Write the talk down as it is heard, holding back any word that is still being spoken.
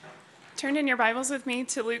Turn in your Bibles with me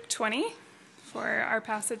to Luke 20 for our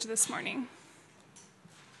passage this morning.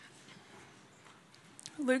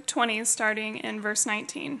 Luke 20, starting in verse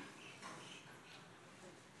 19.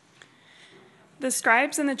 The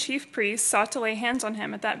scribes and the chief priests sought to lay hands on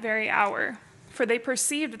him at that very hour, for they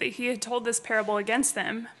perceived that he had told this parable against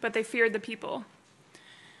them, but they feared the people.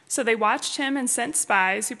 So they watched him and sent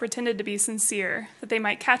spies who pretended to be sincere, that they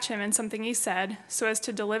might catch him in something he said, so as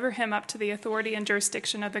to deliver him up to the authority and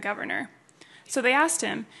jurisdiction of the governor. So they asked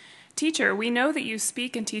him, "Teacher, we know that you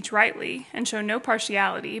speak and teach rightly, and show no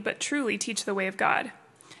partiality, but truly teach the way of God.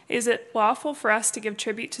 Is it lawful for us to give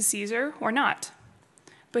tribute to Caesar or not?"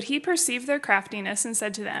 But he perceived their craftiness and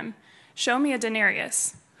said to them, "Show me a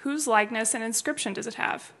denarius. Whose likeness and inscription does it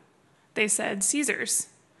have?" They said, "Caesar's."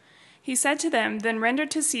 He said to them, "Then render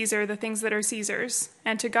to Caesar the things that are Caesar's,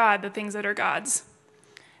 and to God the things that are God's."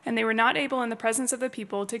 And they were not able in the presence of the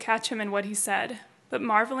people to catch him in what he said, but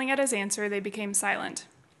marveling at his answer, they became silent.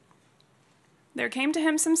 There came to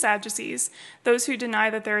him some Sadducees, those who deny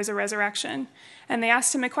that there is a resurrection, and they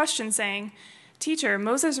asked him a question, saying, "Teacher,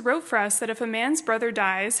 Moses wrote for us that if a man's brother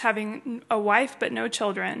dies, having a wife but no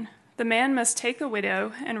children, the man must take a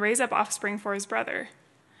widow and raise up offspring for his brother.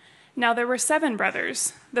 Now there were 7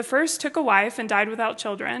 brothers. The first took a wife and died without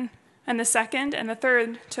children, and the second and the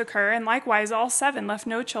third took her, and likewise all 7 left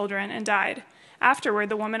no children and died. Afterward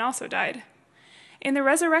the woman also died. In the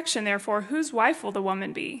resurrection, therefore, whose wife will the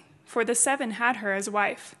woman be? For the 7 had her as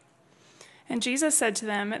wife." And Jesus said to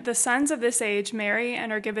them, "The sons of this age marry and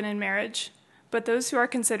are given in marriage, but those who are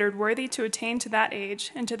considered worthy to attain to that age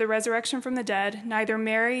and to the resurrection from the dead neither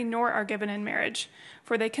marry nor are given in marriage,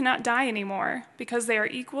 for they cannot die any more, because they are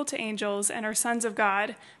equal to angels and are sons of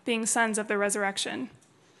God, being sons of the resurrection.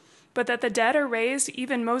 But that the dead are raised,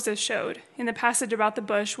 even Moses showed, in the passage about the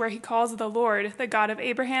bush where he calls the Lord the God of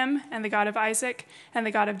Abraham and the God of Isaac and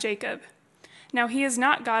the God of Jacob. Now he is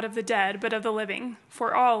not God of the dead, but of the living,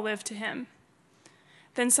 for all live to him."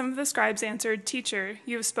 Then some of the scribes answered, "Teacher,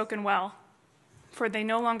 you have spoken well," for they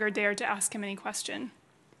no longer dared to ask him any question.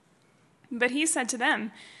 But he said to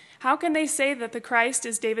them, "How can they say that the Christ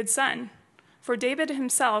is David's son? For David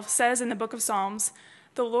himself says in the book of Psalms,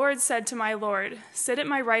 'The Lord said to my Lord, sit at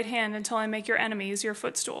my right hand until I make your enemies your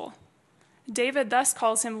footstool.' David thus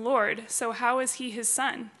calls him Lord, so how is he his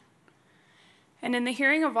son?" And in the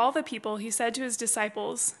hearing of all the people, he said to his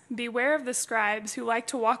disciples, "Beware of the scribes who like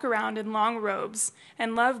to walk around in long robes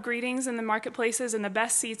and love greetings in the marketplaces and the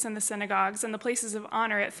best seats in the synagogues and the places of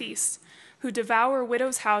honor at feasts, who devour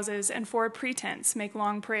widows' houses and for a pretense make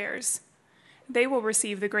long prayers. They will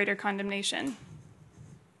receive the greater condemnation."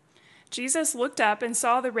 Jesus looked up and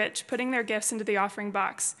saw the rich putting their gifts into the offering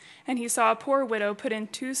box, and he saw a poor widow put in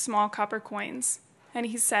 2 small copper coins. And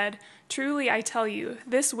he said, "Truly I tell you,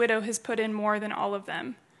 this widow has put in more than all of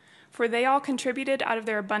them. For they all contributed out of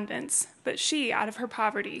their abundance, but she, out of her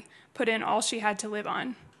poverty, put in all she had to live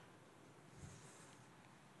on."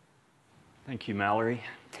 Thank you, Mallory.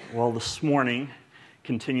 Well, this morning,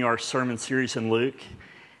 continue our sermon series in Luke,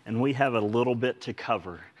 and we have a little bit to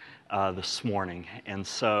cover this morning. And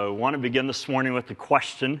so I want to begin this morning with a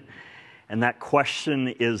question, and that question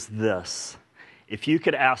is this. If you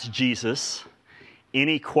could ask Jesus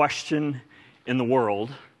any question in the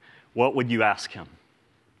world, what would you ask him?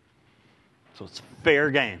 So it's fair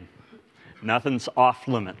game. Nothing's off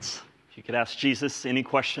limits. If you could ask Jesus any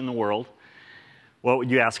question in the world, what would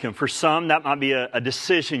you ask him? For some, that might be a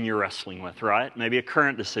decision you're wrestling with, right? Maybe a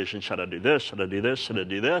current decision. Should I do this? Should I do this? Should I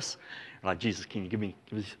do this? You're like, "Jesus, can you give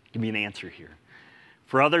me an answer here?"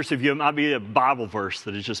 For others of you, it might be a Bible verse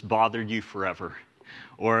that has just bothered you forever.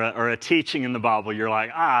 Or a teaching in the Bible, you're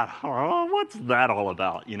like, what's that all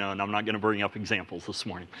about? And I'm not going to bring up examples this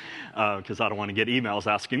morning because I don't want to get emails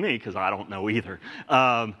asking me because I don't know either.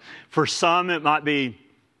 For some, it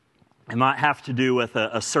might have to do with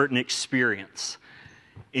a certain experience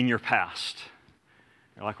in your past.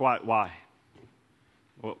 You're like, why?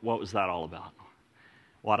 What was that all about?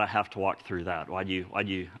 Why'd I have to walk through that? Why'd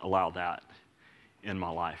you allow that in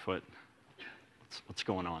my life? What's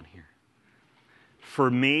going on here? For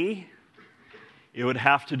me, it would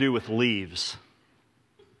have to do with leaves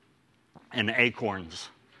and acorns.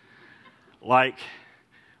 Like,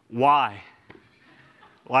 why?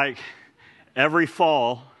 Like, every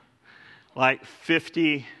fall, like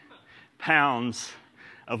 50 pounds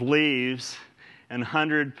of leaves and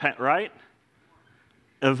 100, right?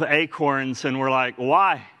 Of acorns, and we're like,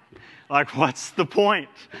 why? Like, what's the point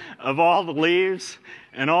of all the leaves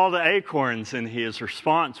and all the acorns? And his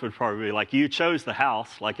response would probably be like, "You chose the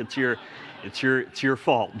house, like it's your It's your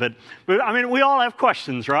fault. But I mean, we all have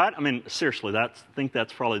questions, right? I mean, seriously, I think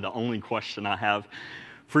that's probably the only question I have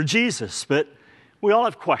for Jesus. But we all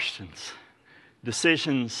have questions,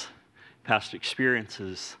 decisions, past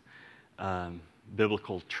experiences,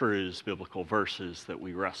 biblical truths, biblical verses that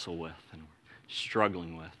we wrestle with and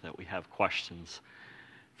struggling with, that we have questions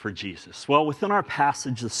for Jesus. Well, within our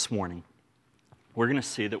passage this morning, we're going to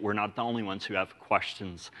see that we're not the only ones who have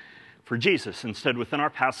questions for Jesus. Instead, within our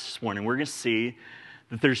passage this morning, we're going to see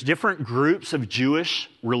that there's different groups of Jewish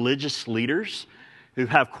religious leaders who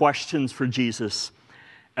have questions for Jesus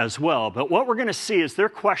as well. But what we're going to see is their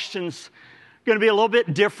questions are going to be a little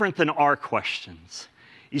bit different than our questions.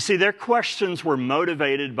 You see, their questions were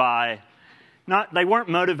motivated by, they weren't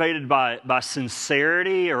motivated by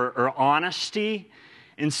sincerity or honesty.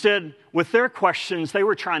 Instead, with their questions, they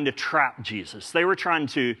were trying to trap Jesus. They were trying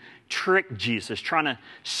to trick Jesus, trying to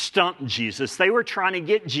stump Jesus. They were trying to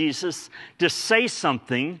get Jesus to say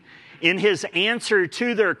something in his answer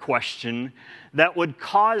to their question that would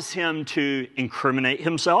cause him to incriminate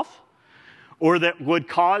himself, or that would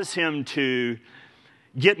cause him to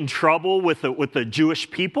get in trouble with the Jewish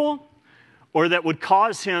people, or that would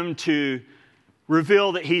cause him to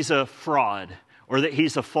reveal that he's a fraud or that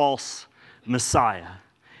he's a false Messiah.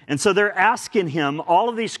 And so they're asking him all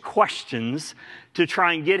of these questions to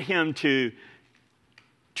try and get him to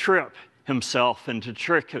trip himself and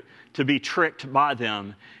to be tricked by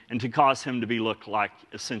them and to cause him to be looked like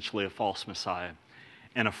essentially a false Messiah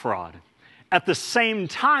and a fraud. At the same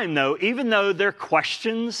time, though, even though their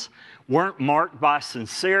questions weren't marked by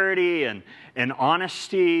sincerity and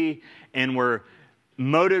honesty and were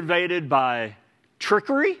motivated by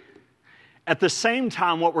trickery, at the same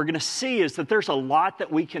time, what we're going to see is that there's a lot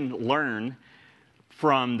that we can learn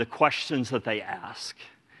from the questions that they ask.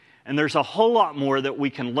 And there's a whole lot more that we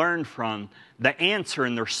can learn from the answer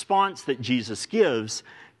and the response that Jesus gives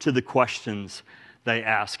to the questions they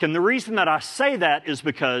ask. And the reason that I say that is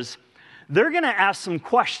because they're going to ask some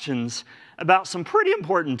questions about some pretty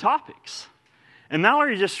important topics. And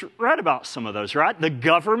Mallory just read about some of those, right? The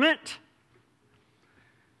government,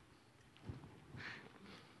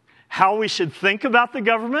 how we should think about the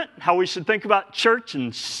government, how we should think about church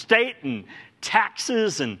and state and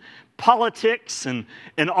taxes and politics and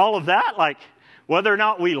all of that. Like, whether or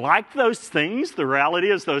not we like those things, the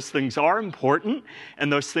reality is those things are important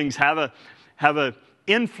and those things have a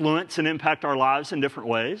influence and impact our lives in different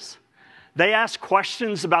ways. They ask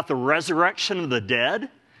questions about the resurrection of the dead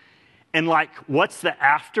and like, what's the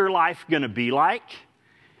afterlife going to be like?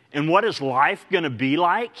 And what is life going to be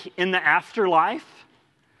like in the afterlife?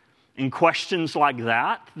 And questions like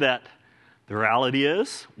that the reality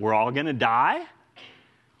is we're all going to die.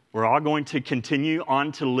 We're all going to continue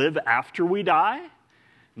on to live after we die.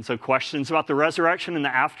 And so questions about the resurrection and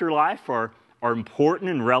the afterlife are important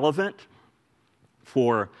and relevant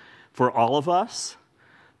for all of us.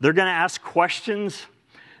 They're going to ask questions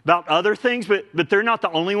about other things, but they're not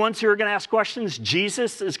the only ones who are going to ask questions.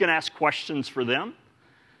 Jesus is going to ask questions for them.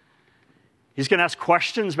 He's going to ask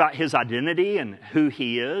questions about his identity and who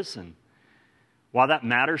he is and why that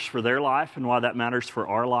matters for their life and why that matters for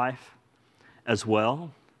our life as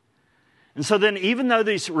well. And so then, even though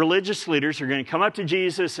these religious leaders are going to come up to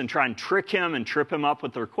Jesus and try and trick him and trip him up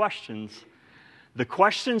with their questions, the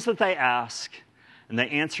questions that they ask and the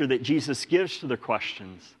answer that Jesus gives to their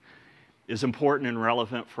questions is important and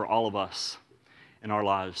relevant for all of us in our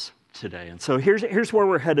lives today. And so here's where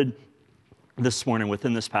we're headed this morning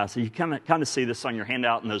within this passage. You kind of see this on your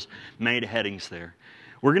handout and those made headings there.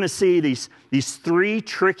 We're going to see these three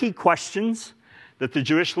tricky questions that the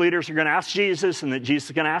Jewish leaders are going to ask Jesus and that Jesus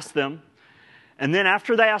is going to ask them. And then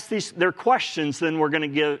after they ask their questions, then we're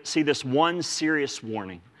going to see this one serious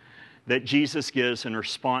warning that Jesus gives in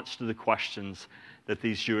response to the questions that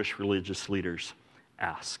these Jewish religious leaders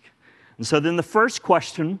ask. And so then the first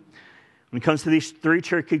question, when it comes to these three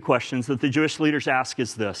tricky questions that the Jewish leaders ask,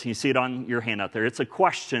 is this. You see it on your handout there. It's a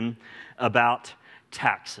question about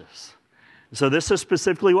taxes. So this is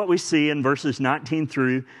specifically what we see in verses 19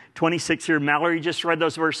 through 26 here. Mallory just read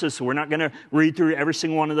those verses, so we're not going to read through every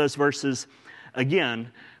single one of those verses again.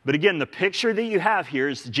 But again, the picture that you have here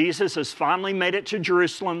is Jesus has finally made it to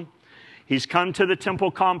Jerusalem. He's come to the temple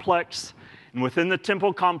complex. And within the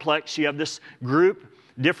temple complex, you have this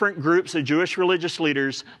different groups of Jewish religious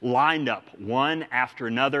leaders lined up, one after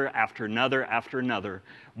another, after another, after another,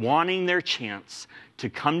 wanting their chance to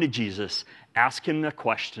come to Jesus, ask him the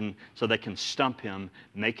question so they can stump him,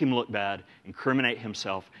 make him look bad, incriminate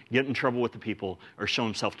himself, get in trouble with the people, or show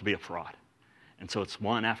himself to be a fraud. And so it's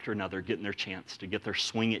one after another getting their chance to get their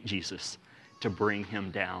swing at Jesus to bring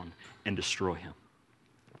him down and destroy him.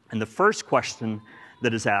 And the first question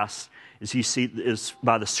that is asked is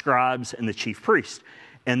by the scribes and the chief priest.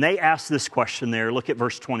 And they ask this question there. Look at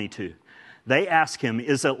verse 22. They ask him,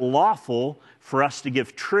 is it lawful for us to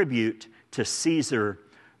give tribute to Caesar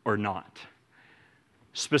or not?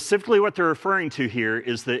 Specifically what they're referring to here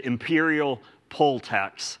is the imperial poll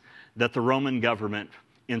tax that the Roman government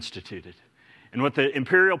instituted. And what the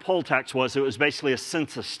imperial poll tax was, it was basically a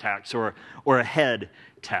census tax or a head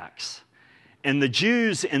tax. And the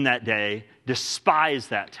Jews in that day despised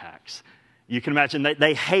that tax. You can imagine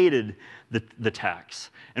they hated the tax.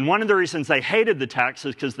 And one of the reasons they hated the tax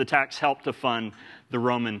is because the tax helped to fund the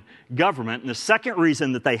Roman government. And the second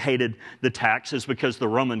reason that they hated the tax is because the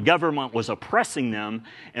Roman government was oppressing them,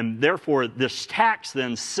 and therefore this tax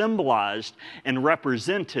then symbolized and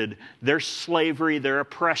represented their slavery, their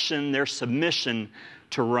oppression, their submission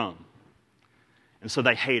to Rome. And so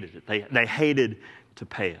they hated it. They hated to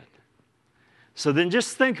pay it. So then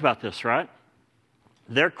just think about this, right?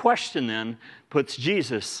 Their question then puts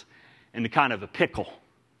Jesus into kind of a pickle,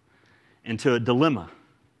 into a dilemma.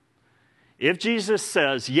 If Jesus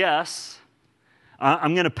says, yes,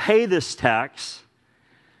 I'm going to pay this tax,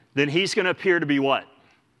 then he's going to appear to be what?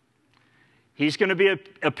 He's going to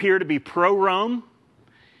appear to be pro-Rome.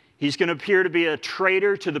 He's going to appear to be a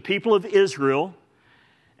traitor to the people of Israel.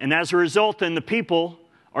 And as a result, then the people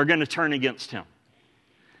are going to turn against him.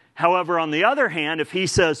 However, on the other hand, if he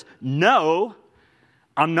says, no,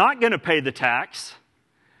 I'm not going to pay the tax,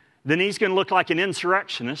 then he's going to look like an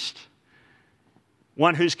insurrectionist,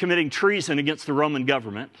 one who's committing treason against the Roman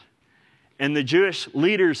government. And the Jewish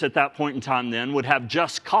leaders at that point in time then would have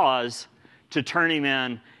just cause to turn him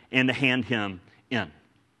in and to hand him in.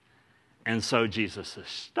 And so Jesus is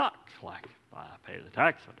stuck. Like, I pay the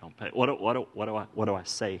tax, I don't pay. What do I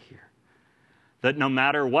say here? That no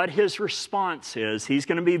matter what his response is, he's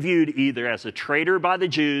going to be viewed either as a traitor by the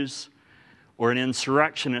Jews or an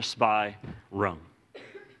insurrectionist by Rome.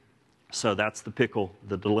 So that's the pickle,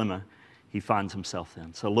 the dilemma he finds himself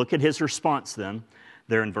in. So look at his response then,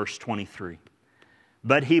 there in verse 23.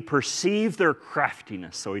 But he perceived their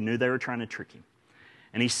craftiness, so he knew they were trying to trick him.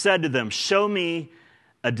 And he said to them, show me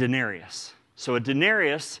a denarius. So a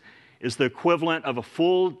denarius is the equivalent of a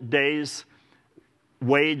full day's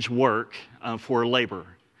wage work for a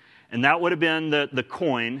laborer. And that would have been the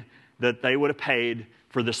coin that they would have paid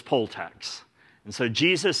for this poll tax. And so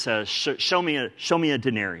Jesus says, show me a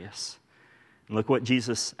denarius. And look what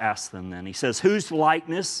Jesus asked them then. He says, whose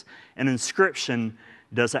likeness and inscription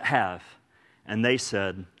does it have? And they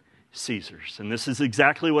said, Caesar's. And this is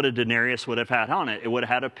exactly what a denarius would have had on it. It would have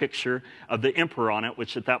had a picture of the emperor on it,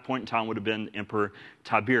 which at that point in time would have been Emperor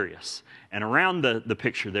Tiberius. And around the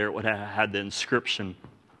picture there, it would have had the inscription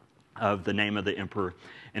of the name of the emperor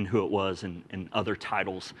and who it was and other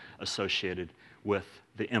titles associated with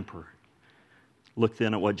the emperor. Look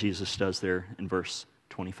then at what Jesus does there in verse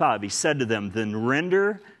 25. He said to them, then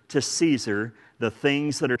render to Caesar the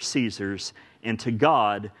things that are Caesar's, and to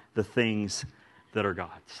God the things that are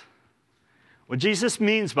God's. What Jesus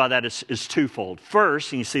means by that is twofold.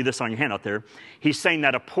 First, and you see this on your handout there, he's saying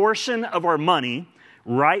that a portion of our money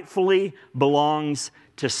rightfully belongs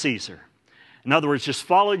to Caesar. In other words, just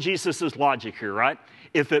follow Jesus' logic here, right?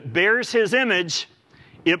 If it bears his image,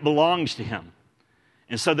 it belongs to him.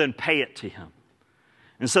 And so then pay it to him.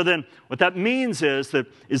 And so then what that means is that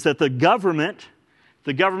the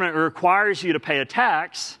government requires you to pay a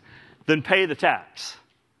tax, then pay the tax.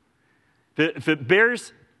 If it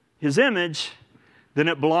bears his image, then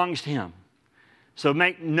it belongs to him. So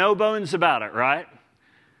make no bones about it, right?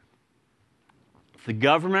 If the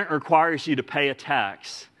government requires you to pay a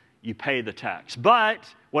tax, you pay the tax. But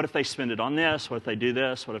what if they spend it on this? What if they do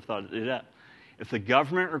this? What if they do that? If the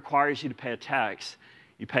government requires you to pay a tax,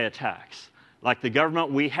 you pay a tax. Like the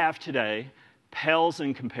government we have today pales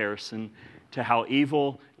in comparison to how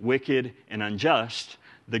evil, wicked, and unjust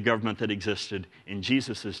the government that existed in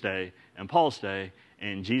Jesus' day and Paul's day,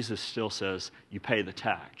 and Jesus still says, you pay the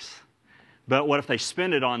tax. But what if they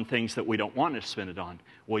spend it on things that we don't want to spend it on?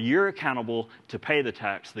 Well, you're accountable to pay the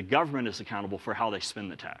tax. The government is accountable for how they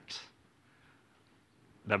spend the tax.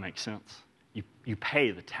 That makes sense? You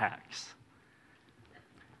pay the tax.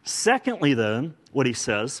 Secondly, then, what he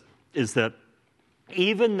says is that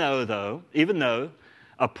even though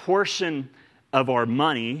a portion of our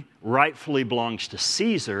money rightfully belongs to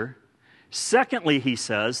Caesar, secondly, he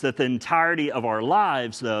says that the entirety of our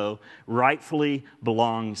lives, though, rightfully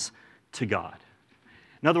belongs to God.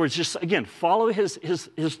 In other words, just again, follow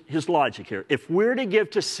his logic here. If we're to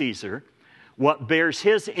give to Caesar what bears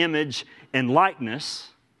his image and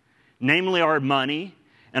likeness, namely our money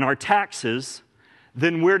and our taxes,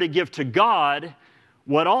 then we're to give to God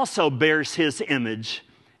what also bears his image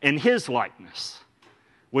and his likeness,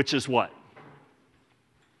 which is what?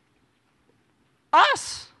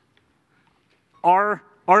 us, our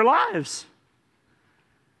lives.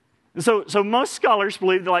 And so most scholars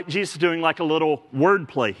believe that Jesus is doing like a little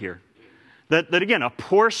wordplay here. That again, a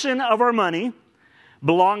portion of our money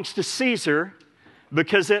belongs to Caesar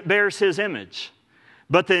because it bears his image.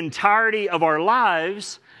 But the entirety of our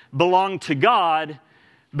lives belong to God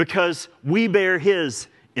because we bear his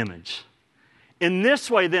image. In this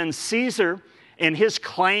way, then, Caesar and his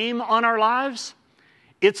claim on our lives,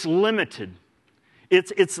 it's limited.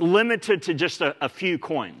 It's limited to just a few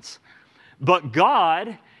coins. But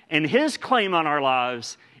God and his claim on our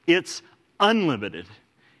lives, it's unlimited.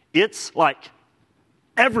 It's like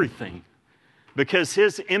everything because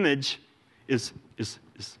his image is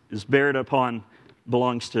bared upon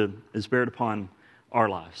our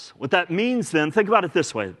lives. What that means then, think about it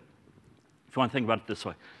this way. If you want to think about it this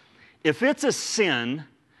way. If it's a sin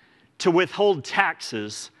to withhold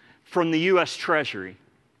taxes from the U.S. Treasury,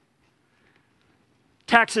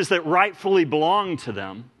 taxes that rightfully belong to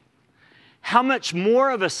them, how much more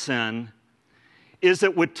of a sin is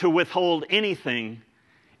it to withhold anything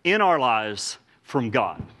in our lives from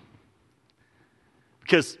God?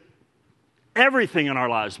 Because everything in our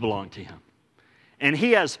lives belongs to him. And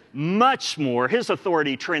he has much more. His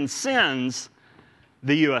authority transcends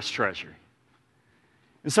the U.S. Treasury.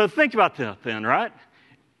 And so think about that then, right?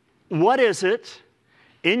 What is it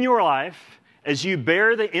in your life as you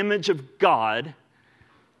bear the image of God?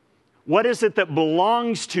 What is it that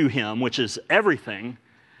belongs to him, which is everything,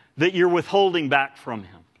 that you're withholding back from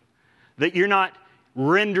him? That you're not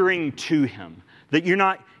rendering to him? That you're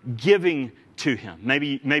not giving to him?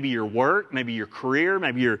 Maybe your work, maybe your career,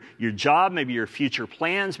 maybe your job, maybe your future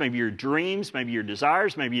plans, maybe your dreams, maybe your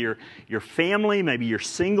desires, maybe your family, maybe your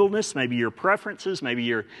singleness, maybe your preferences, maybe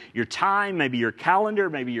your time, maybe your calendar,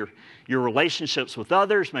 maybe your relationships with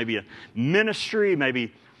others, maybe a ministry,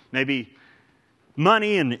 maybe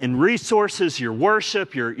money and resources, your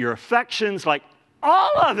worship, your affections, like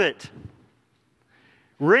all of it.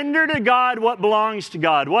 Render to God what belongs to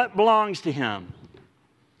God. What belongs to him?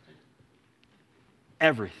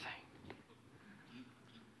 Everything.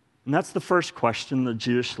 And that's the first question the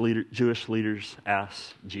Jewish leaders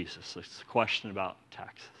asked Jesus. It's a question about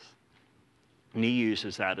taxes. And he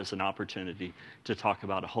uses that as an opportunity to talk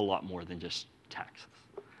about a whole lot more than just taxes.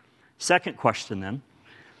 Second question then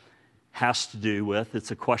has to do with,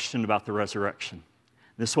 it's a question about the resurrection.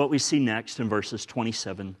 This is what we see next in verses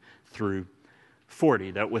 27 through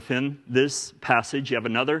 40. That within this passage you have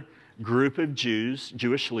another group of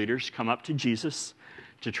Jewish leaders come up to Jesus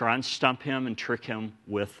to try and stump him and trick him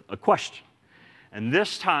with a question. And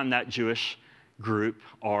this time that Jewish group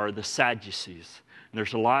are the Sadducees. And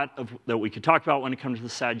there's a lot that we could talk about when it comes to the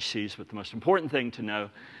Sadducees, but the most important thing to know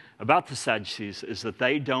about the Sadducees is that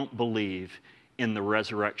they don't believe in the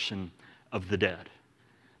resurrection of the dead.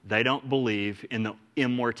 They don't believe in the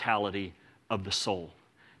immortality of the soul.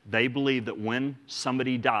 They believe that when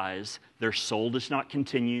somebody dies, their soul does not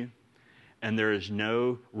continue, and there is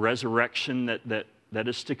no resurrection that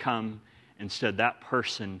is to come. Instead, that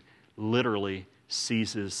person literally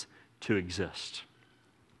ceases to exist.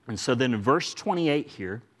 And so then in verse 28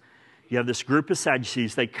 here, you have this group of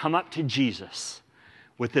Sadducees. They come up to Jesus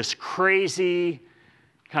with this crazy,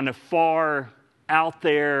 kind of far out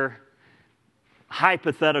there,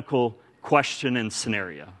 hypothetical question and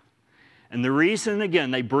scenario. And the reason,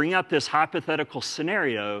 again, they bring up this hypothetical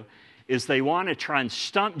scenario is they want to try and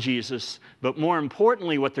stump Jesus, but more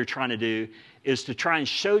importantly, what they're trying to do is to try and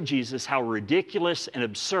show Jesus how ridiculous and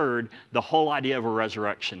absurd the whole idea of a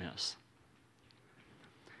resurrection is.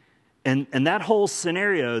 And that whole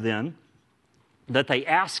scenario then that they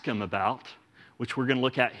ask him about, which we're going to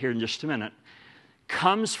look at here in just a minute,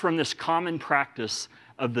 comes from this common practice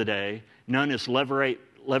of the day known as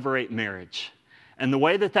levirate marriage. And the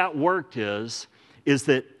way that worked is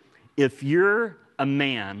that if you're a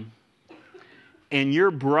man and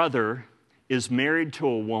your brother is married to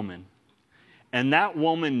a woman and that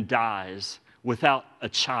woman dies without a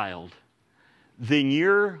child, then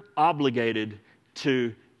you're obligated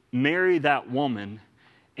to marry that woman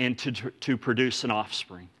and to produce an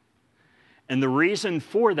offspring. And the reason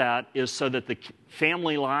for that is so that the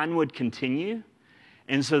family line would continue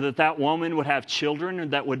and so that woman would have children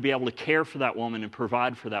and that would be able to care for that woman and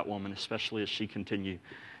provide for that woman, especially as she continued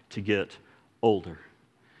to get older.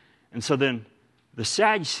 And so then the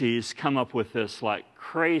Sadducees come up with this like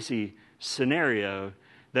crazy scenario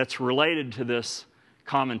that's related to this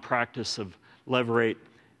common practice of levirate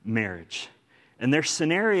marriage. And their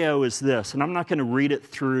scenario is this, and I'm not going to read it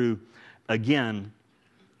through again,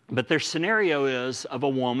 but their scenario is of a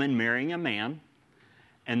woman marrying a man,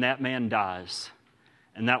 and that man dies.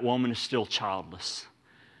 and that woman is still childless.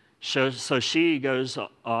 So she goes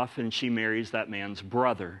off and she marries that man's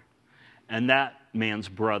brother, and that man's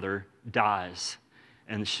brother dies,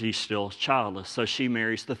 and she's still childless. So she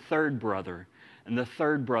marries the third brother, and the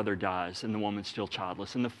third brother dies, and the woman's still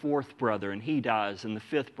childless. And the fourth brother, and he dies, and the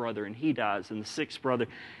fifth brother, and he dies, and the sixth brother,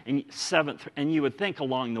 and seventh. And you would think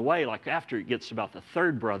along the way, like after it gets to about the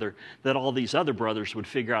third brother, that all these other brothers would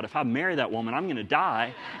figure out, if I marry that woman, I'm going to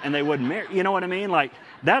die, and they wouldn't marry. You know what I mean? Like,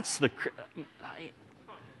 that's the...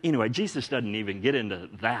 Anyway, Jesus doesn't even get into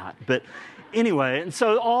that. But anyway, and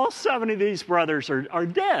so all 7 of these brothers are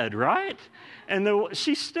dead, right? And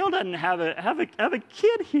she still doesn't have a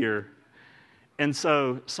kid here. And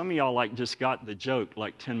so some of y'all like just got the joke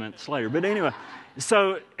like 10 minutes later. But anyway,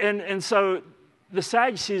 so and so the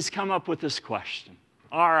Sadducees come up with this question.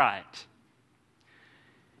 All right,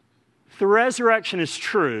 if the resurrection is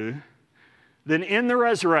true, then in the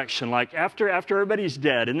resurrection, like after everybody's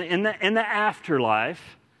dead, in the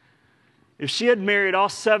afterlife, if she had married all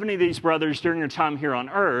 70 of these brothers during her time here on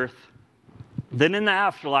earth, then in the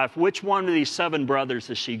afterlife, which one of these 7 brothers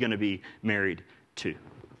is she going to be married to?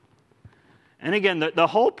 And again, the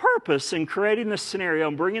whole purpose in creating this scenario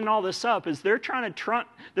and bringing all this up is they're trying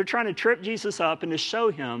to trip Jesus up and to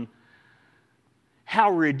show him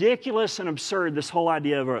how ridiculous and absurd this whole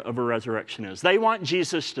idea of a resurrection is. They want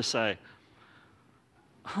Jesus to say,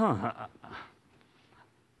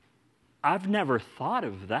 I've never thought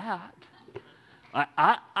of that.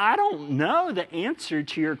 I don't know the answer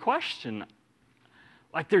to your question.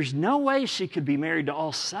 Like, there's no way she could be married to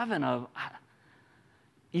all 7 of...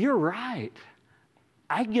 You're right.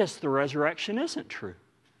 I guess the resurrection isn't true.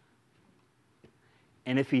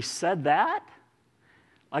 And if he said that,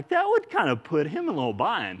 like that would kind of put him in a little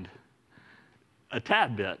bind, a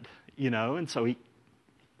tad bit, you know. And so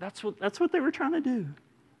that's what they were trying to do.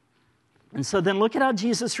 And so then look at how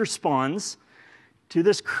Jesus responds to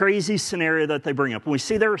this crazy scenario that they bring up. And we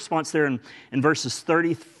see their response there in verses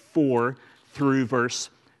 34 through verse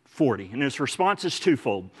 40. And his response is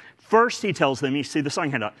twofold. First, he tells them, you see the sign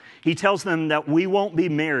handout, he tells them that we won't be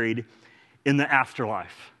married in the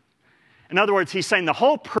afterlife. In other words, he's saying the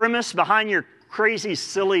whole premise behind your crazy,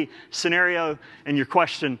 silly scenario and your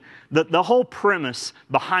question, the whole premise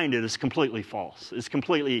behind it is completely false. It's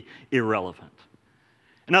completely irrelevant.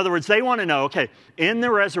 In other words, they want to know, okay, in the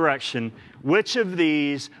resurrection, which of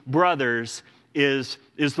these brothers is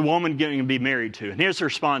the woman going to be married to? And his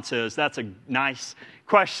response is, that's a nice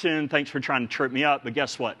question. Thanks for trying to trip me up. But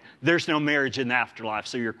guess what? There's no marriage in the afterlife,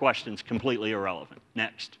 so your question's completely irrelevant.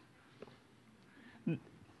 Next.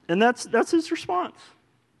 And that's his response.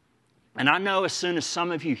 And I know as soon as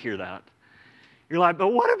some of you hear that, you're like, but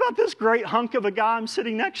what about this great hunk of a guy I'm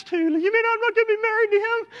sitting next to? You mean I'm not going to be married to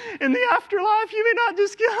him in the afterlife? You mean I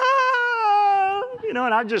just get, you know,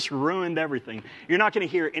 and I've just ruined everything. You're not going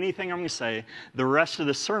to hear anything I'm going to say the rest of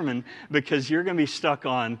the sermon because you're going to be stuck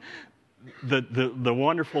on the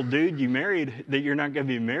wonderful dude you married that you're not going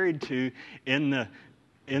to be married to in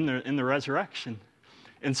the resurrection.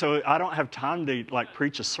 And so I don't have time to like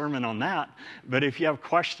preach a sermon on that. But if you have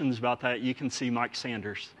questions about that, you can see Mike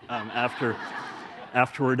Sanders after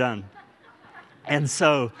we're done. And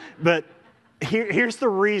so, but here's the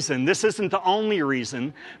reason. This isn't the only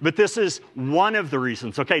reason, but this is one of the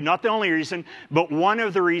reasons. Okay, not the only reason, but one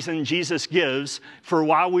of the reasons Jesus gives for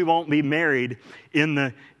why we won't be married in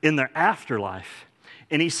the afterlife.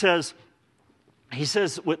 And he says, and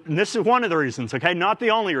this is one of the reasons, okay? Not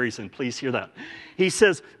the only reason. Please hear that. He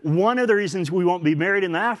says, one of the reasons we won't be married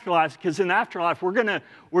in the afterlife, because in the afterlife, we're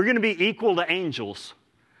gonna be equal to angels.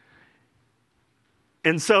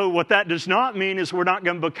 And so what that does not mean is we're not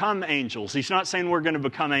going to become angels. He's not saying we're going to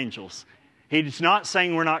become angels. He's not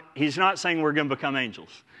saying we're going to become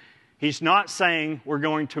angels. He's not saying we're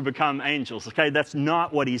going to become angels, okay? That's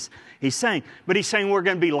not what he's saying. But he's saying we're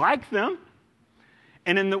going to be like them.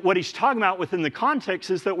 And what he's talking about within the context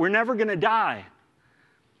is that we're never going to die.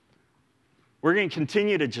 We're going to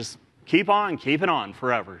continue to just keep it on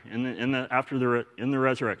forever in the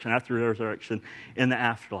resurrection, after the resurrection, in the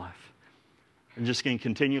afterlife. We're just going to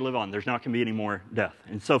continue to live on. There's not going to be any more death.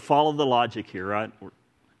 And so follow the logic here, right?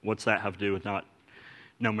 What's that have to do with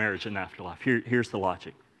no marriage in the afterlife? Here's the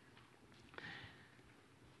logic.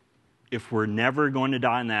 If we're never going to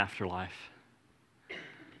die in the afterlife,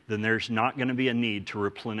 then there's not going to be a need to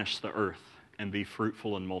replenish the earth and be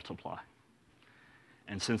fruitful and multiply.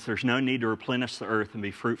 And since there's no need to replenish the earth and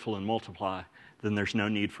be fruitful and multiply, then there's no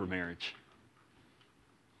need for marriage.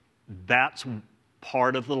 That's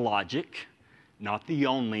part of the logic, not the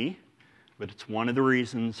only, but it's one of the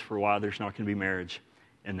reasons for why there's not going to be marriage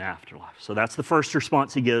in the afterlife. So that's the first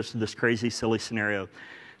response he gives to this crazy, silly scenario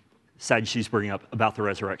Sadducees bring up about the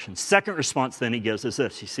resurrection. Second response then he gives is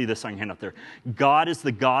this. You see this on your hand up there. God is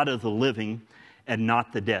the God of the living and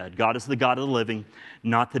not the dead. God is the God of the living,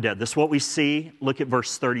 not the dead. This is what we see. Look at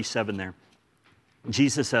verse 37 there.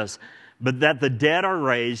 Jesus says, but that the dead are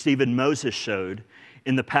raised, even Moses showed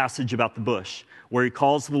in the passage about the bush, where he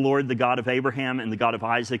calls the Lord the God of Abraham and the God of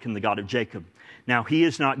Isaac and the God of Jacob. Now he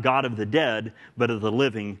is not God of the dead, but of the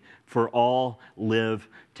living, for all live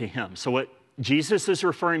to him. So what Jesus is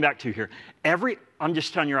referring back to here, I'm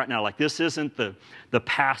just telling you right now, like this isn't the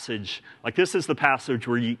passage, like this is the passage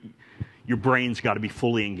where your brain's got to be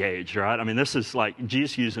fully engaged, right? I mean, this is like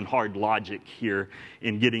Jesus using hard logic here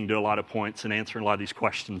in getting to a lot of points and answering a lot of these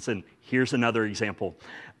questions. And here's another example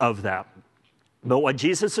of that. But what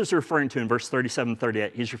Jesus is referring to in verse 37,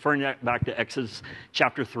 38, he's referring back to Exodus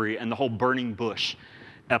chapter 3 and the whole burning bush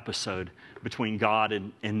episode between God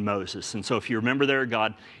and Moses. And so if you remember there,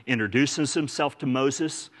 God introduces himself to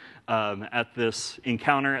Moses at this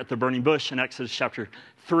encounter at the burning bush in Exodus chapter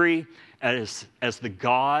 3 as the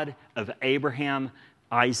God of Abraham,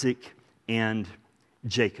 Isaac, and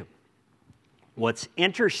Jacob. What's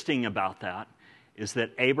interesting about that is that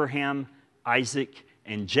Abraham, Isaac,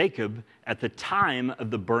 and Jacob, at the time of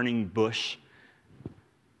the burning bush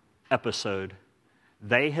episode,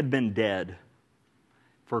 they had been dead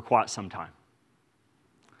for quite some time.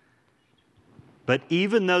 But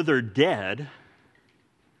even though they're dead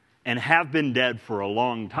and have been dead for a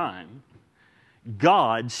long time,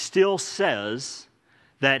 God still says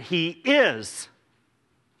that he is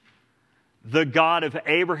the God of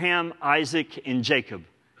Abraham, Isaac, and Jacob,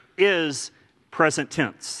 is present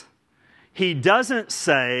tense. He doesn't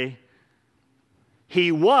say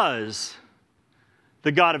he was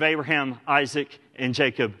the God of Abraham, Isaac, and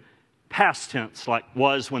Jacob, past tense, like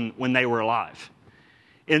was when they were alive.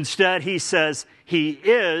 Instead, he says he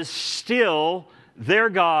is still their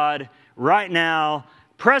God right now,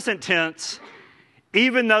 present tense,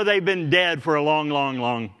 even though they've been dead for a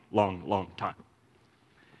long time.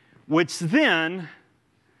 Which then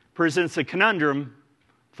presents a conundrum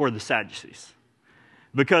for the Sadducees.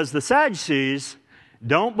 Because the Sadducees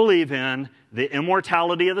don't believe in the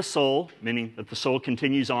immortality of the soul, meaning that the soul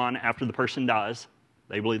continues on after the person dies.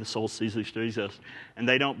 They believe the soul ceases to exist. And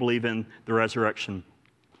they don't believe in the resurrection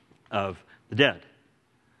of the dead.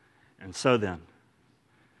 And so then,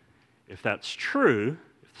 if that's true,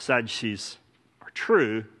 if the Sadducees are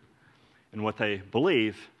true in what they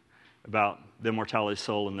believe about the immortality of the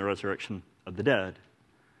soul and the resurrection of the dead,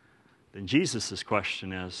 then Jesus'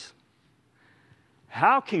 question is,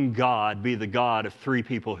 how can God be the God of three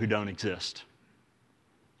people who don't exist?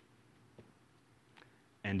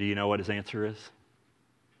 And do you know what his answer is?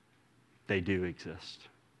 They do exist.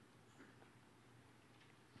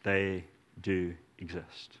 They do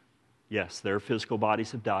exist. Yes, their physical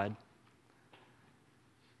bodies have died,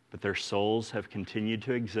 but their souls have continued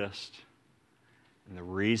to exist. And the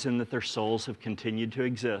reason that their souls have continued to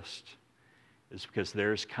exist is because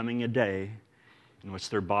there's coming a day in which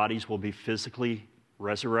their bodies will be physically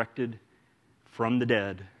resurrected from the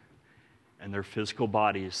dead, and their physical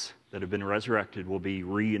bodies that have been resurrected will be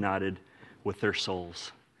reunited with their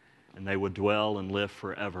souls, and they will dwell and live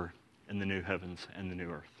forever in the new heavens and the new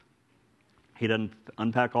earth. He doesn't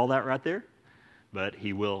unpack all that right there, but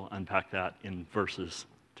he will unpack that in verses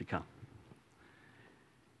to come.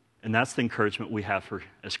 And that's the encouragement we have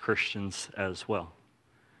as Christians as well,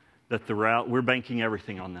 that we're banking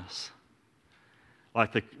everything on this.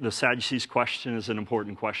 Like the Sadducees question is an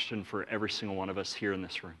important question for every single one of us here in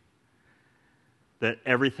this room. That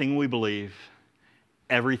everything we believe,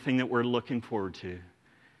 everything that we're looking forward to,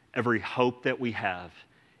 every hope that we have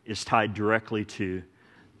is tied directly to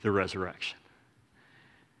the resurrection.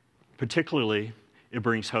 Particularly, it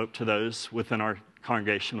brings hope to those within our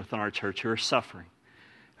congregation, within our church who are suffering,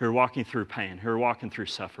 who are walking through pain, who are walking through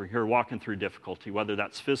suffering, who are walking through difficulty, whether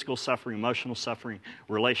that's physical suffering, emotional suffering,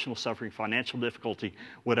 relational suffering, financial difficulty,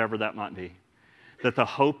 whatever that might be. That the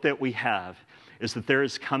hope that we have is that there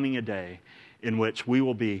is coming a day in which we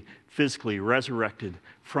will be physically resurrected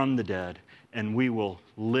from the dead and we will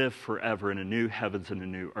live forever in a new heavens and a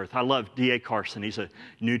new earth. I love D.A. Carson. He's a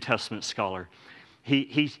New Testament scholar.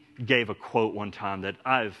 He gave a quote one time that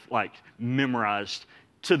I've memorized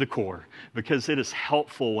to the core, because it is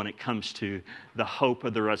helpful when it comes to the hope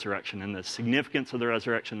of the resurrection and the significance of the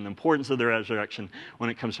resurrection and the importance of the resurrection when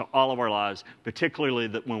it comes to all of our lives, particularly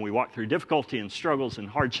that when we walk through difficulty and struggles and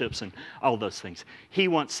hardships and all those things. He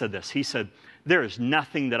once said this. He said, there is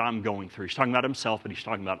nothing that I'm going through. He's talking about himself, but he's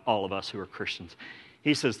talking about all of us who are Christians.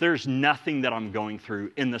 He says, there's nothing that I'm going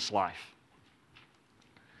through in this life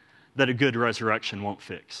that a good resurrection won't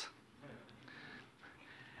fix.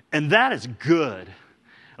 And that is good.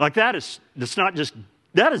 Like that is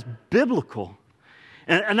biblical.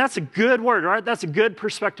 And that's a good word, right? That's a good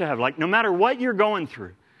perspective to have. Like no matter what you're going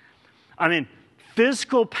through, I mean,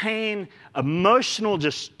 physical pain, emotional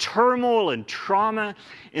just turmoil and trauma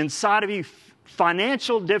inside of you,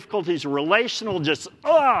 financial difficulties, relational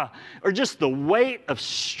or just the weight of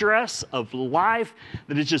stress of life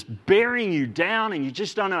that is just bearing you down and you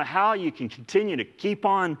just don't know how you can continue to keep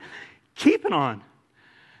on keeping on.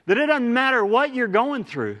 That it doesn't matter what you're going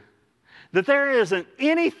through. That there isn't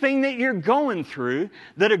anything that you're going through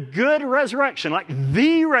that a good resurrection, like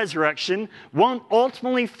the resurrection, won't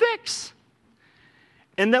ultimately fix.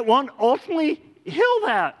 And that won't ultimately heal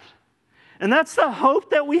that. And that's the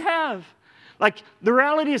hope that we have. Like the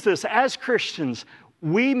reality is this, as Christians,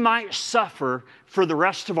 we might suffer for the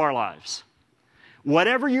rest of our lives.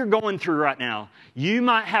 Whatever you're going through right now, you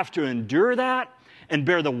might have to endure that and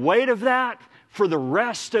bear the weight of that for the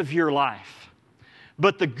rest of your life.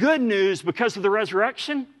 But the good news, because of the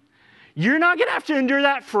resurrection, you're not going to have to endure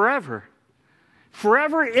that forever.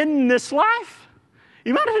 Forever in this life.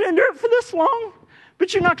 You might have to endure it for this long,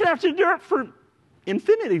 but you're not going to have to endure it for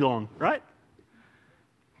infinity long, right?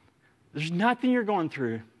 There's nothing you're going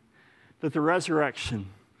through that the resurrection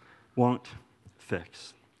won't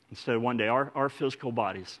fix. Instead, one day, our physical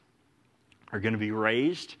bodies are going to be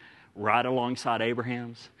raised right alongside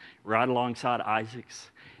Abraham's, right alongside Isaac's,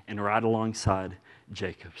 and right alongside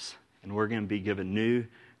Jacob's. And we're going to be given new,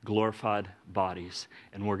 glorified bodies,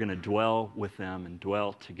 and we're going to dwell with them and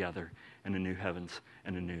dwell together in a new heavens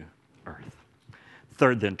and a new earth.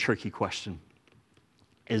 Third, then, tricky question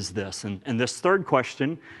is this. And this third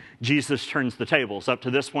question, Jesus turns the tables. Up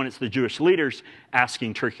to this point, it's the Jewish leaders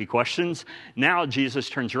asking tricky questions. Now Jesus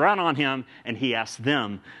turns around on him, and he asks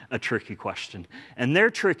them a tricky question. And their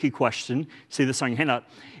tricky question, see this on your handout,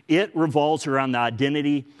 it revolves around the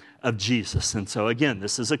identity of Jesus. And so again,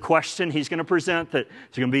 this is a question he's going to present that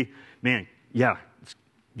it's going to be,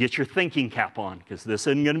 get your thinking cap on because this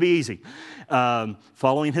isn't going to be easy.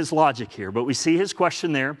 Following his logic here. But we see his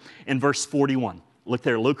question there in verse 41. Look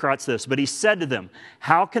there, Luke writes this, but he said to them,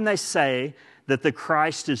 how can they say that the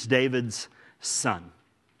Christ is David's son?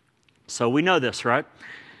 So we know this, right?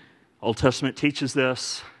 Old Testament teaches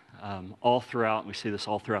this all throughout. We see this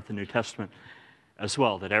all throughout the New Testament as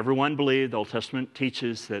well, that everyone believed. The Old Testament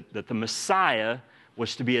teaches that the Messiah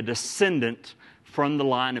was to be a descendant from the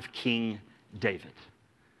line of King David.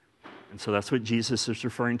 And so that's what Jesus is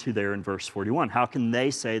referring to there in verse 41. How can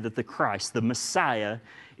they say that the Christ, the Messiah,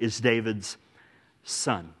 is David's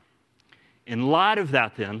son? In light of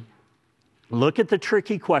that then, look at the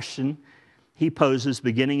tricky question he poses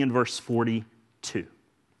beginning in verse 42.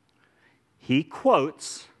 He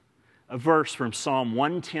quotes a verse from Psalm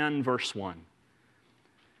 110, verse 1.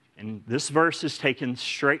 And this verse is taken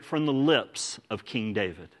straight from the lips of King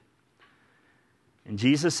David. And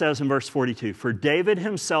Jesus says in verse 42, for David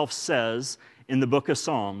himself says in the book of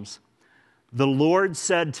Psalms, the Lord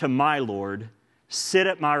said to my Lord, sit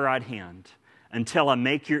at my right hand until I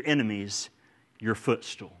make your enemies your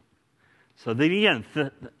footstool. So then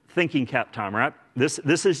again, thinking cap time, right? This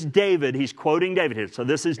is David. He's quoting David here. So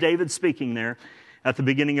this is David speaking there at the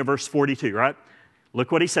beginning of verse 42, right?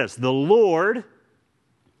 Look what he says. The Lord,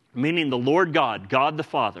 meaning the Lord God, God the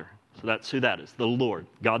Father. So that's who that is, the Lord,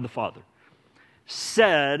 God the Father,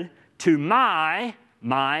 said to my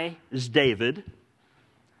is David.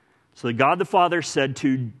 So God the Father said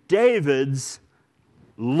to David's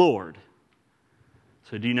Lord.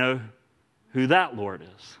 So do you know who that Lord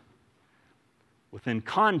is? Within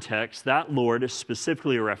context, that Lord is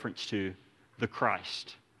specifically a reference to the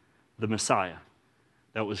Christ, the Messiah,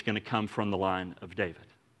 that was going to come from the line of David.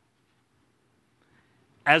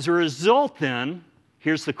 As a result, then,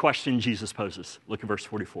 here's the question Jesus poses. Look at verse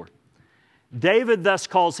 44. David thus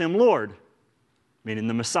calls him Lord, meaning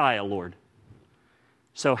the Messiah, Lord.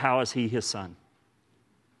 So how is he his son?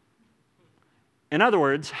 In other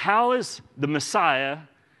words, how is the Messiah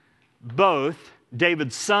both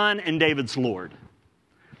David's son and David's Lord?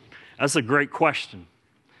 That's a great question.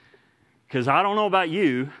 Because I don't know about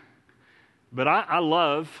you, but I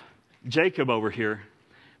love Jacob over here,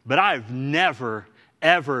 but I've never,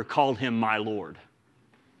 ever called him my Lord.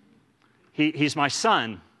 He's my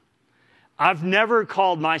son. I've never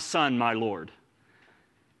called my son my Lord.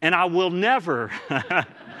 And I will never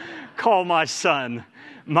call my son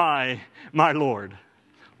my Lord.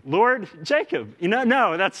 Lord Jacob.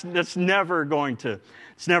 No, that's never going to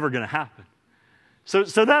happen.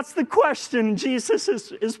 So that's the question Jesus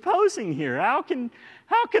is posing here. How can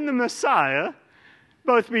the Messiah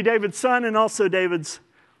both be David's son and also David's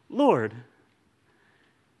Lord?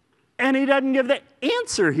 And he doesn't give the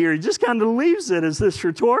answer here. He just kind of leaves it as this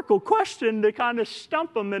rhetorical question to kind of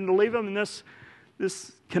stump them and to leave them in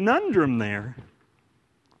this conundrum there.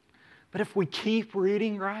 But if we keep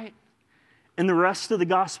reading, right, in the rest of the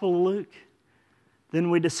Gospel of Luke, then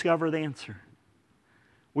we discover the answer.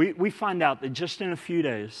 We find out that just in a few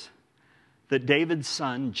days, that David's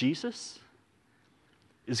son, Jesus,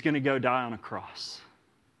 is going to go die on a cross.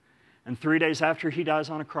 And 3 days after he dies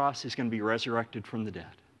on a cross, he's going to be resurrected from the dead.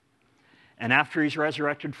 And after he's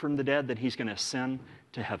resurrected from the dead, that he's going to ascend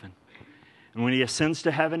to heaven. And when he ascends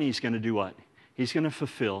to heaven, he's going to do what? He's going to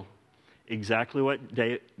fulfill exactly what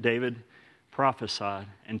David prophesied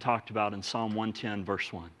and talked about in Psalm 110,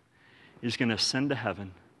 verse 1. He's going to ascend to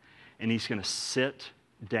heaven, and he's going to sit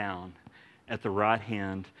down at the right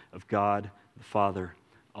hand of God the Father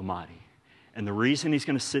Almighty. And the reason he's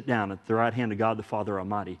going to sit down at the right hand of God the Father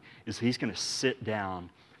Almighty is he's going to sit down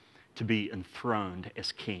to be enthroned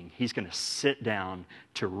as king. He's going to sit down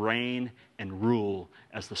to reign and rule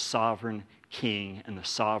as the sovereign king and the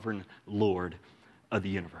sovereign Lord of the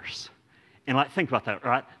universe. And think about that,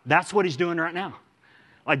 right? That's what he's doing right now.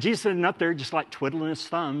 Like Jesus isn't up there just like twiddling his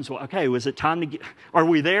thumbs. Well, okay, was it time to get, are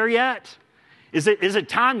we there yet? Is it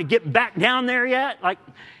time to get back down there yet? Like,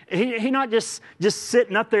 he not just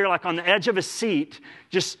sitting up there like on the edge of a seat,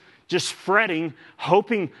 just fretting,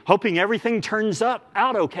 hoping everything turns out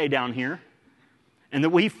okay down here. And that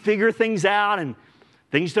we figure things out and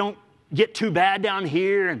things don't get too bad down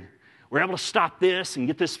here and we're able to stop this and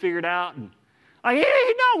get this figured out. And he's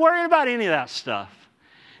not worrying about any of that stuff.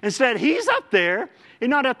 Instead, he's up there. He's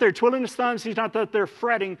not up there twiddling his thumbs. He's not up there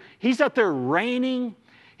fretting. He's up there reigning.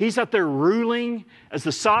 He's up there ruling as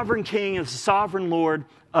the sovereign king, as the sovereign Lord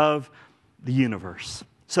of the universe.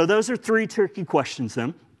 So those are three tricky questions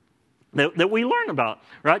then that we learn about,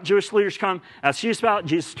 right? Jewish leaders come, ask Jesus about,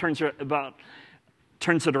 Jesus turns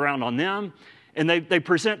it around on them, and they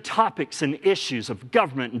present topics and issues of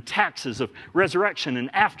government and taxes, of resurrection and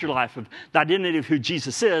afterlife, of the identity of who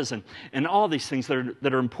Jesus is, and all these things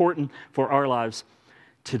that are important for our lives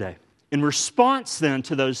today. In response then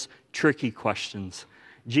to those tricky questions,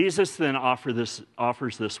 Jesus then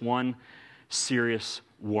offers this one serious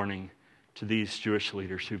warning to these Jewish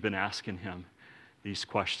leaders who've been asking him these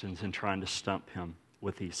questions and trying to stump him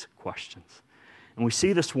with these questions. And we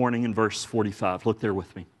see this warning in verse 45. Look there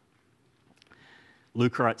with me.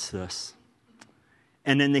 Luke writes this,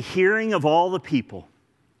 "And in the hearing of all the people,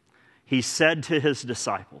 he said to his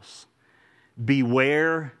disciples,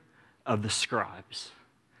 'Beware of the scribes.'"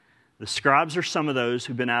 The scribes are some of those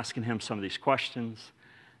who've been asking him some of these questions.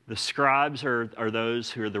 The scribes are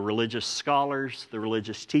those who are the religious scholars, the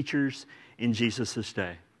religious teachers in Jesus'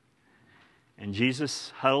 day. And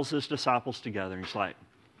Jesus huddles his disciples together and he's like,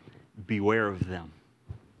 beware of them.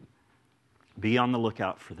 Be on the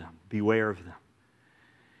lookout for them. Beware of them.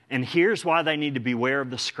 And here's why they need to beware of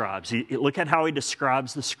the scribes. Look at how he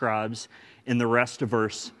describes the scribes in the rest of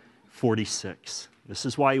verse 46. This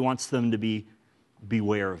is why he wants them to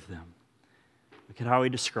beware of them. Look at how he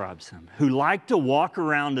describes them. "Who like to walk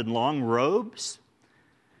around in long robes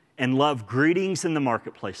and love greetings in the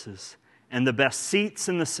marketplaces and the best seats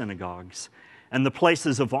in the synagogues and the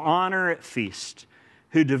places of honor at feast,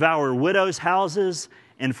 who devour widows' houses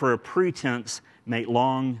and for a pretense make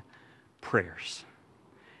long prayers."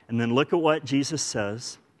 And then look at what Jesus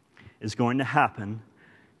says is going to happen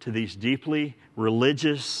to these deeply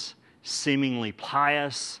religious, seemingly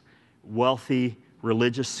pious, wealthy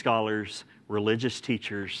religious scholars, religious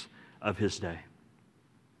teachers of his day.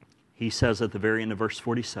 He says at the very end of verse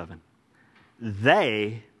 47,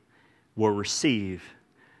 they will receive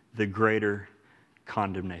the greater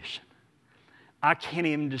condemnation. I can't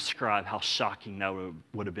even describe how shocking that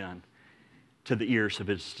would have been to the ears of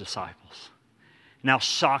his disciples. And how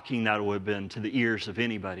shocking that would have been to the ears of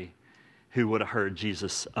anybody who would have heard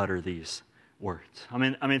Jesus utter these words. I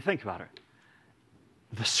mean, think about it.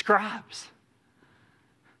 The scribes.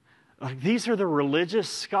 These are the religious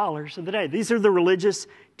scholars of the day. These are the religious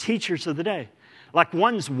teachers of the day. Like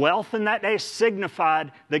one's wealth in that day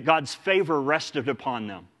signified that God's favor rested upon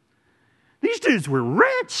them. These dudes were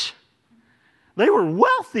rich. They were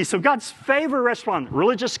wealthy, so God's favor rested upon them.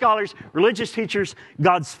 Religious scholars, religious teachers,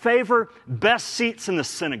 God's favor, best seats in the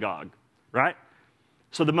synagogue, right?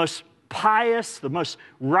 So the most pious, the most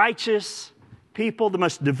righteous people, the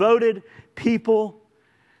most devoted people,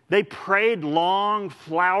 they prayed long,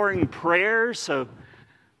 flowering prayers, so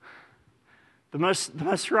the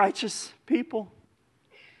most righteous people.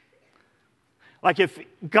 Like if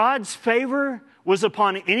God's favor was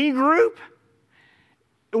upon any group,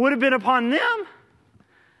 it would have been upon them.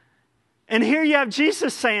 And here you have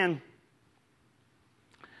Jesus saying,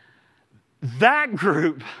 that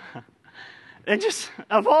group, and just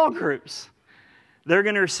of all groups, they're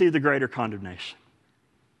going to receive the greater condemnation.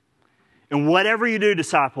 And whatever you do,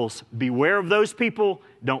 disciples, beware of those people.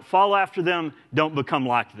 Don't follow after them. Don't become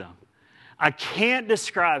like them. I can't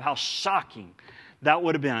describe how shocking that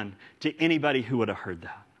would have been to anybody who would have heard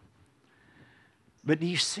that. But do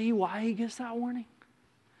you see why he gives that warning?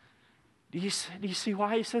 Do you see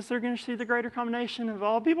why he says they're going to see the greater condemnation? If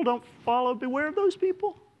all people don't follow, beware of those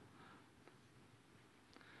people.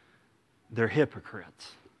 They're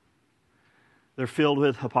hypocrites. They're filled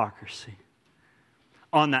with hypocrisy.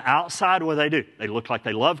 On the outside, what do? They look like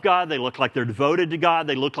they love God. They look like they're devoted to God.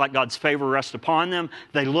 They look like God's favor rests upon them.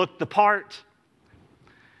 They look the part.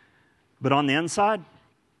 But on the inside,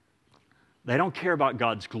 they don't care about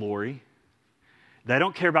God's glory. They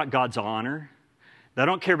don't care about God's honor. They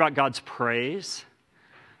don't care about God's praise.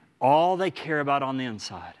 All they care about on the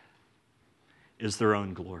inside is their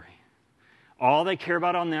own glory. All they care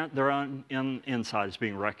about on their own inside is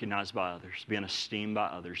being recognized by others, being esteemed by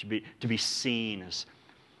others, to be seen as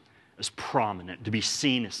prominent, to be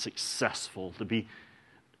seen as successful, to be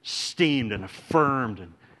esteemed and affirmed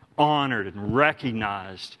and honored and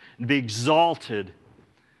recognized, and be exalted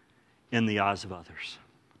in the eyes of others.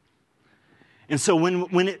 And so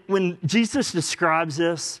when Jesus describes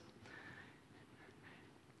this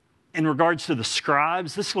in regards to the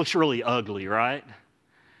scribes, this looks really ugly, right?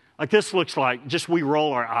 Like this looks like just we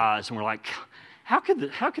roll our eyes and we're like, how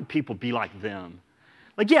could people be like them?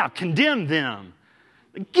 Like, yeah, condemn them.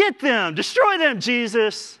 Get them. Destroy them,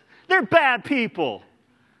 Jesus. They're bad people.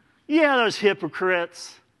 Yeah, those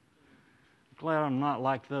hypocrites. Glad I'm not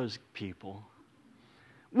like those people.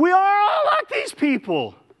 We are all like these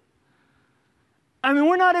people. I mean,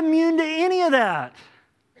 we're not immune to any of that.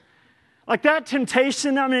 Like that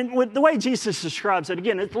temptation, I mean, with the way Jesus describes it,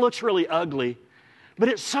 again, it looks really ugly, but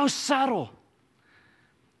it's so subtle.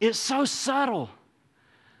 It's so subtle.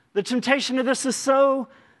 The temptation of this is so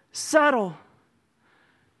subtle.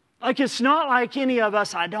 Like it's not like any of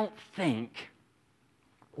us, I don't think,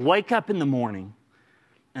 wake up in the morning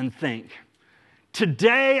and think,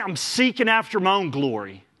 today I'm seeking after my own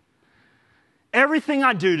glory. Everything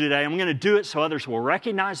I do today, I'm going to do it so others will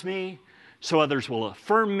recognize me, so others will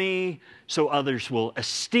affirm me, so others will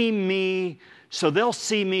esteem me, so they'll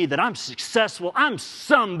see me that I'm successful, I'm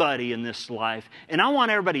somebody in this life, and I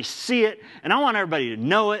want everybody to see it, and I want everybody to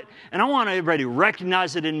know it, and I want everybody to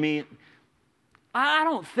recognize it in me. I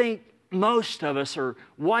don't think most of us are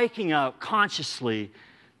waking up consciously,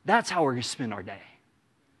 that's how we're going to spend our day.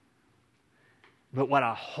 But what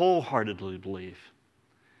I wholeheartedly believe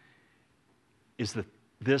is that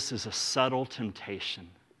this is a subtle temptation,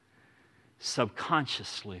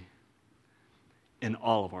 subconsciously, in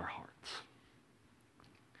all of our hearts.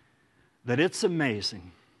 That it's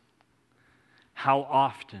amazing how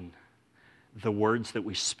often the words that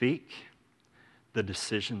we speak, the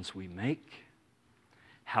decisions we make,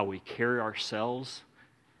 how we carry ourselves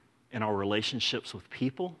in our relationships with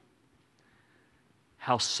people,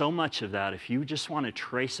 how so much of that, if you just want to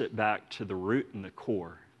trace it back to the root and the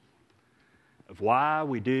core of why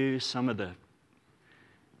we do some of the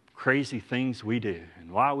crazy things we do and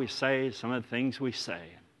why we say some of the things we say,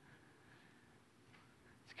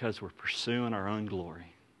 it's because we're pursuing our own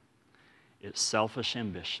glory. It's selfish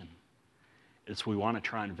ambition. It's we want to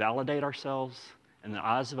try and validate ourselves in the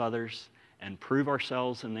eyes of others and prove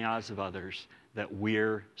ourselves in the eyes of others that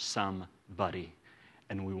we're somebody,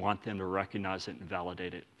 and we want them to recognize it and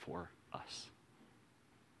validate it for us.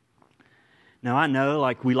 Now, I know,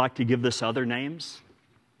 like, we like to give this other names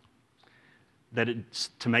that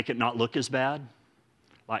it's to make it not look as bad,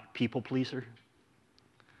 like people pleaser,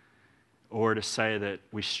 or to say that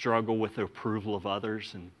we struggle with the approval of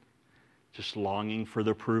others and just longing for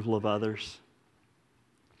the approval of others.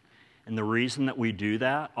 And the reason that we do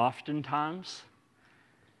that oftentimes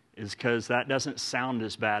is because that doesn't sound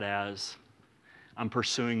as bad as I'm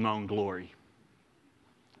pursuing my own glory.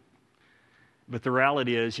 But the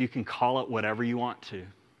reality is you can call it whatever you want to.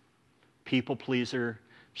 People pleaser,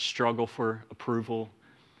 struggle for approval.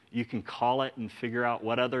 You can call it and figure out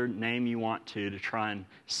what other name you want to try and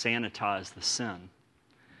sanitize the sin.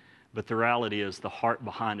 But the reality is the heart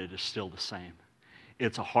behind it is still the same.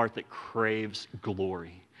 It's a heart that craves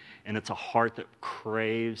glory. And it's a heart that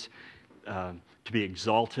craves to be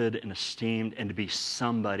exalted and esteemed and to be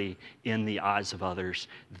somebody in the eyes of others,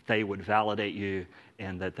 that they would validate you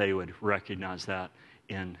and that they would recognize that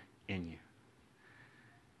in you.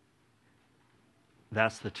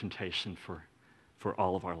 That's the temptation for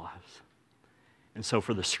all of our lives. And so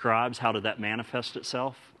for the scribes, how did that manifest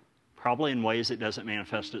itself? probably in ways it doesn't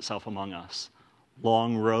manifest itself among us.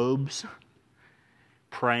 Long robes,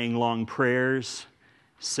 praying long prayers,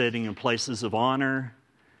 sitting in places of honor,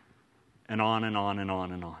 and on and on and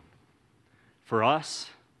on and on. For us,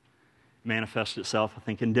 it manifests itself, I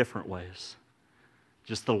think, in different ways.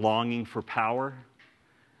 Just the longing for power,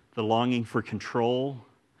 the longing for control,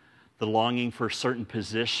 the longing for a certain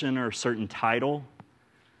position or a certain title,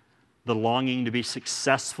 the longing to be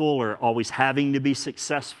successful or always having to be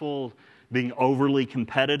successful, being overly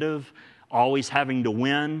competitive, always having to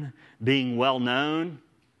win, being well known.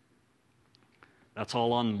 That's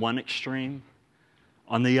all on one extreme.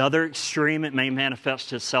 On the other extreme, it may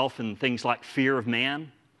manifest itself in things like fear of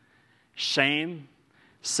man, shame,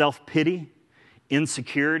 self-pity,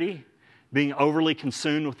 insecurity, being overly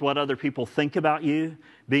consumed with what other people think about you,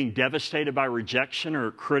 being devastated by rejection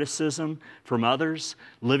or criticism from others,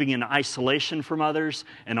 living in isolation from others,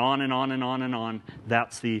 and on and on and on and on.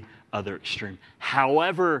 That's the other extreme.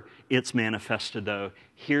 However it's manifested, though,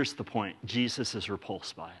 here's the point. Jesus is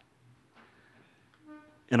repulsed by it.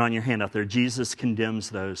 And on your handout there, Jesus condemns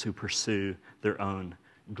those who pursue their own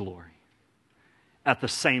glory. At the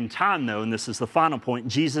same time, though, and this is the final point,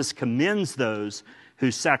 Jesus commends those who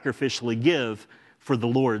sacrificially give for the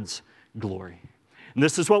Lord's glory. And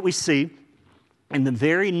this is what we see in the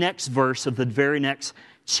very next verse of the very next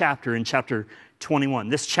chapter, in chapter 21.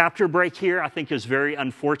 This chapter break here, I think, is very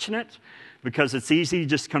unfortunate because it's easy to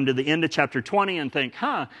just come to the end of chapter 20 and think,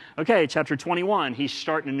 okay, chapter 21, he's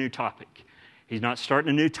starting a new topic. He's not starting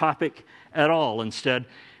a new topic at all. Instead,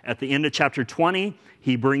 at the end of chapter 20,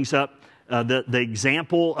 he brings up the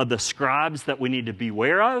example of the scribes that we need to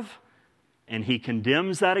beware of, and he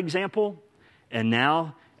condemns that example. And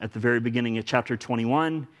now, at the very beginning of chapter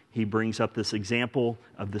 21, he brings up this example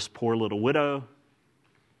of this poor little widow,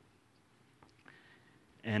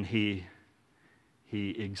 and he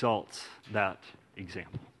exalts that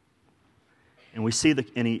example. And we see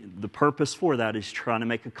the purpose for that is trying to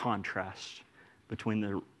make a contrast between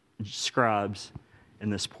the scribes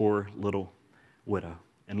and this poor little widow.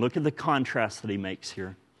 And look at the contrast that he makes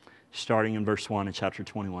here, starting in verse 1 of chapter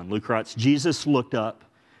 21. Luke writes, Jesus looked up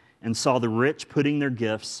and saw the rich putting their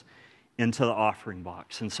gifts into the offering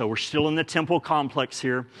box. And so we're still in the temple complex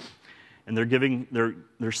here, and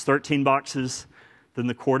there's 13 boxes. Then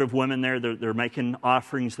the court of women there, they're making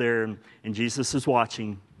offerings there, and Jesus is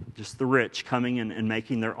watching just the rich coming and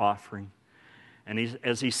making their offering. And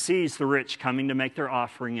as he sees the rich coming to make their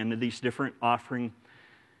offering into these different offering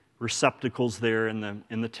receptacles there in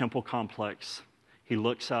the temple complex, he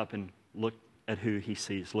looks up and look at who he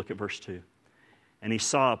sees. Look at verse 2. And he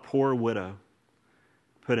saw a poor widow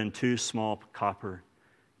put in 2 small copper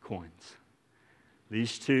coins.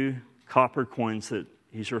 These 2 copper coins that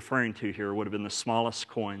he's referring to here would have been the smallest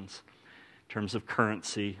coins in terms of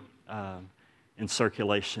currency in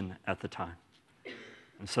circulation at the time.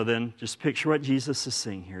 And so then just picture what Jesus is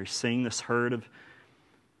seeing here. He's seeing this herd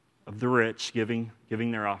of the rich giving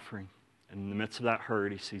their offering. And in the midst of that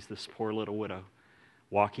herd, he sees this poor little widow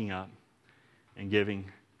walking up and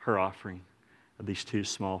giving her offering of these 2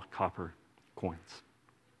 small copper coins.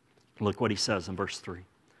 Look what he says in verse 3.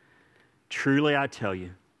 Truly I tell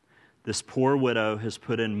you, this poor widow has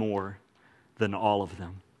put in more than all of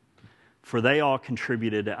them. For they all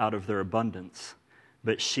contributed out of their abundance,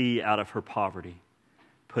 but she out of her poverty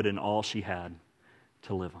put in all she had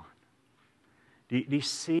to live on. Do you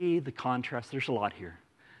see the contrast? There's a lot here.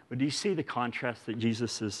 But do you see the contrast that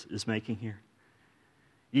Jesus is making here?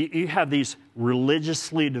 You have these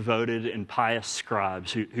religiously devoted and pious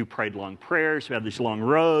scribes who prayed long prayers, who had these long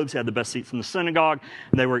robes, who had the best seats in the synagogue,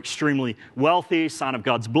 and they were extremely wealthy, sign of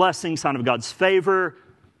God's blessing, sign of God's favor.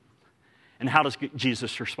 And how does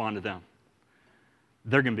Jesus respond to them?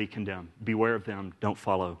 They're going to be condemned. Beware of them. Don't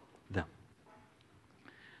follow them.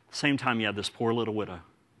 At the same time, you have this poor little widow,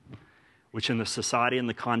 which in the society and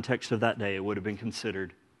the context of that day, it would have been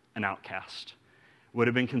considered an outcast. Would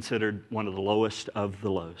have been considered one of the lowest of the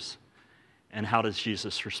lows. And how does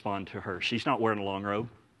Jesus respond to her? She's not wearing a long robe.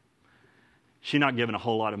 She's not given a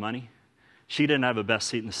whole lot of money. She didn't have a best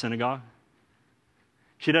seat in the synagogue.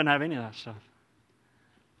 She doesn't have any of that stuff.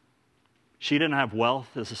 She didn't have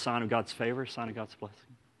wealth as a sign of God's favor, a sign of God's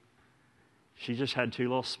blessing. She just had 2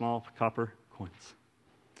 little small copper coins.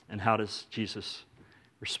 And how does Jesus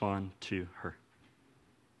respond to her?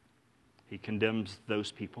 He condemns those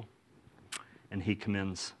people. And he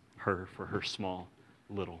commends her for her small,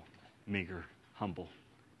 little, meager, humble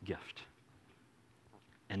gift.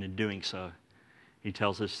 And in doing so, he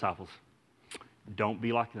tells his disciples, don't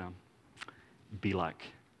be like them. Be like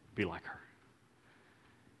her.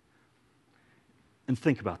 And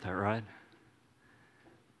think about that, right?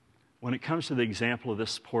 when it comes to the example of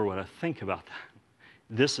this poor widow, think about that.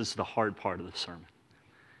 This is the hard part of the sermon.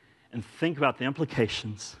 And think about the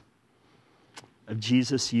implications of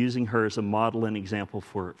Jesus using her as a model and example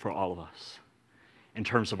for all of us. In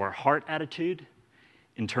terms of our heart attitude,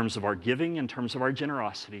 in terms of our giving, in terms of our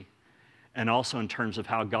generosity, and also in terms of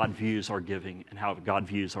how God views our giving and how God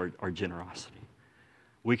views our generosity.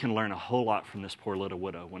 We can learn a whole lot from this poor little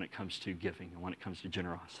widow when it comes to giving and when it comes to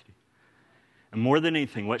generosity. And more than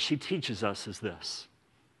anything, what she teaches us is this,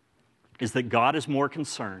 is that God is more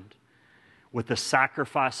concerned with the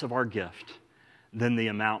sacrifice of our gift than the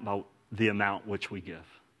amount which we give.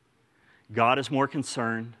 God is more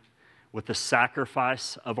concerned with the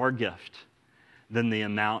sacrifice of our gift than the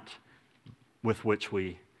amount with which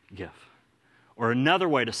we give. Or another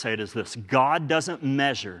way to say it is this: God doesn't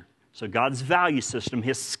measure, so God's value system,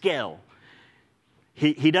 his scale,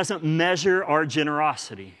 he doesn't measure our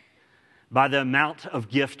generosity by the amount of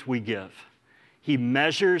gift we give. He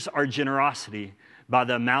measures our generosity by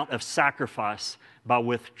the amount of sacrifice by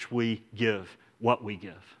which we give what we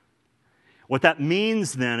give. What that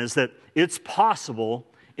means then is that it's possible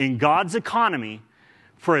in God's economy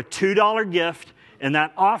for a $2 gift in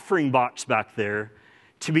that offering box back there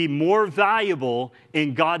to be more valuable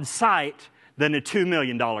in God's sight than a $2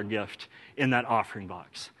 million gift in that offering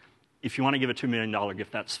box. If you want to give a $2 million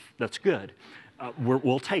gift, that's good.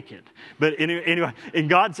 We'll take it. But anyway, in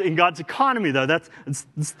God's economy, though, that's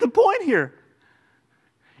the point here.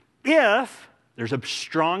 If, there's a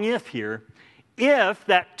strong if here, if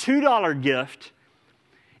that $2 gift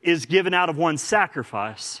is given out of one's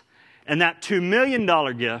sacrifice and that $2 million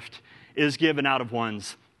gift is given out of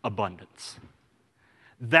one's abundance.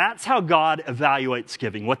 That's how God evaluates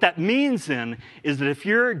giving. What that means then is that if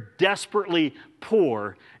you're desperately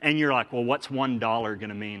poor and you're like, well, what's $1 going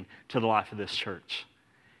to mean to the life of this church?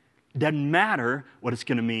 Doesn't matter what it's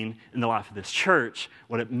going to mean in the life of this church.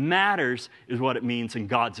 What it matters is what it means in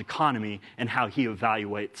God's economy and how he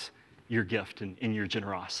evaluates your gift and your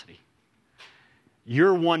generosity.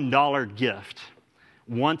 Your $1 gift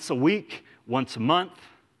once a week, once a month,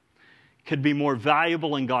 could be more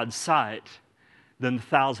valuable in God's sight than the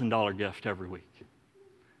 $1,000 gift every week,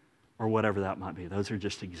 or whatever that might be. Those are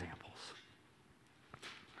just examples.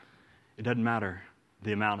 It doesn't matter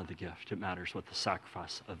the amount of the gift. It matters what the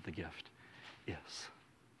sacrifice of the gift is.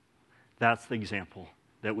 That's the example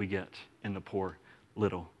that we get in the poor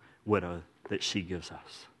little widow that she gives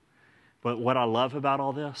us. But what I love about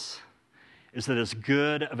all this is that as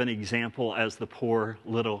good of an example as the poor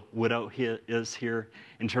little widow is here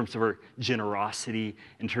in terms of her generosity,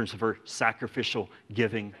 in terms of her sacrificial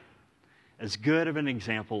giving, as good of an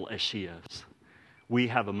example as she is, we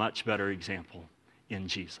have a much better example in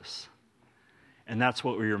Jesus. And that's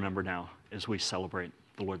what we remember now as we celebrate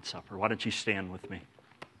the Lord's Supper. Why don't you stand with me?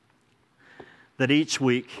 That each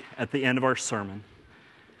week at the end of our sermon,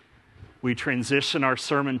 we transition our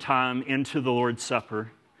sermon time into the Lord's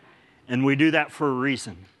Supper. And we do that for a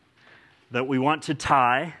reason, that we want to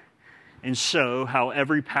tie and show how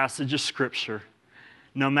every passage of Scripture,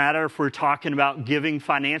 no matter if we're talking about giving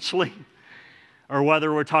financially, or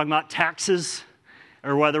whether we're talking about taxes,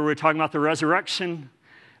 or whether we're talking about the resurrection,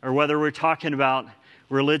 or whether we're talking about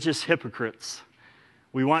religious hypocrites,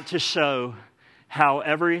 we want to show how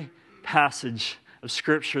every passage of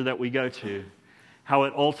Scripture that we go to, how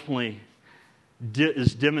it ultimately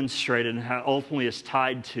is demonstrated and how it ultimately is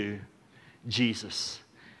tied to Jesus,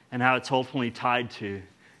 and how it's ultimately tied to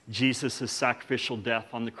Jesus' sacrificial death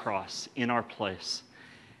on the cross in our place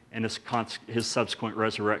and his subsequent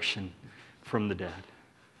resurrection from the dead.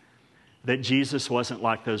 That Jesus wasn't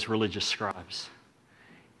like those religious scribes.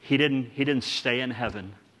 He didn't stay in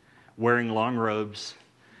heaven wearing long robes,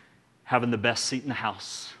 having the best seat in the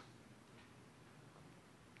house,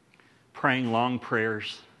 praying long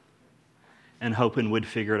prayers, and hoping we'd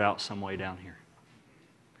figure it out some way down here.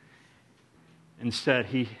 Instead,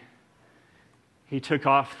 he took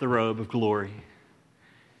off the robe of glory.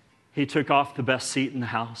 He took off the best seat in the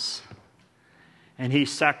house. And he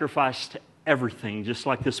sacrificed everything, just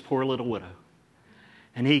like this poor little widow.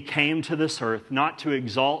 And he came to this earth not to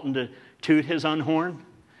exalt and to toot his own horn,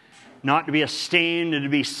 not to be esteemed and to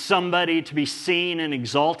be somebody to be seen and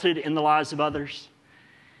exalted in the lives of others.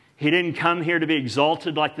 He didn't come here to be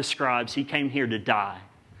exalted like the scribes. He came here to die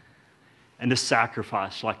and to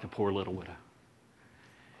sacrifice like the poor little widow.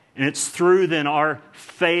 And it's through then our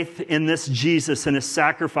faith in this Jesus and his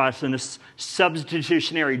sacrifice and his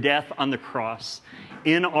substitutionary death on the cross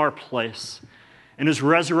in our place and his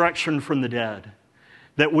resurrection from the dead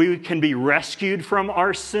that we can be rescued from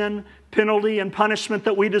our sin penalty and punishment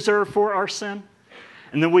that we deserve for our sin.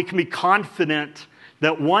 And then we can be confident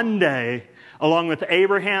that one day, along with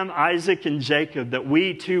Abraham, Isaac, and Jacob, that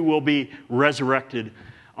we too will be resurrected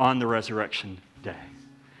on the resurrection day.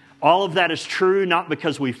 All of that is true not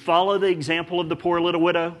because we follow the example of the poor little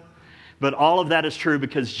widow, but all of that is true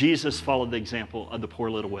because Jesus followed the example of the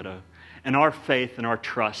poor little widow. And our faith and our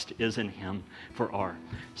trust is in Him for our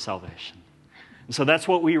salvation. And so that's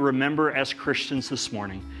what we remember as Christians this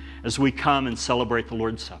morning as we come and celebrate the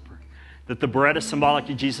Lord's Supper. That the bread is symbolic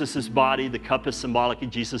of Jesus' body, the cup is symbolic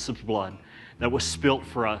of Jesus' blood that was spilt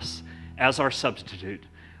for us as our substitute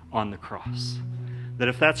on the cross. That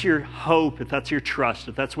if that's your hope, if that's your trust,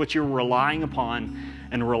 if that's what you're relying upon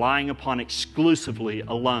and relying upon exclusively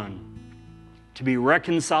alone, to be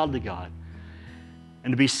reconciled to God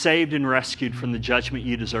and to be saved and rescued from the judgment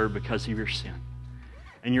you deserve because of your sin,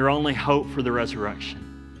 and your only hope for the resurrection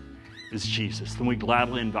is Jesus, then we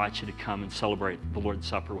gladly invite you to come and celebrate the Lord's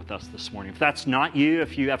Supper with us this morning. If that's not you,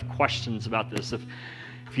 if you have questions about this, if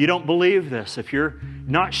you don't believe this, if you're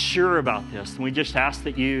not sure about this, then we just ask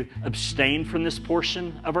that you abstain from this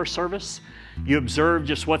portion of our service. You observe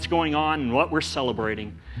just what's going on and what we're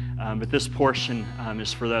celebrating. But this portion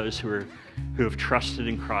is for those who have trusted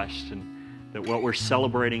in Christ, and that what we're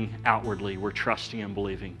celebrating outwardly, we're trusting and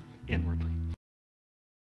believing inwardly.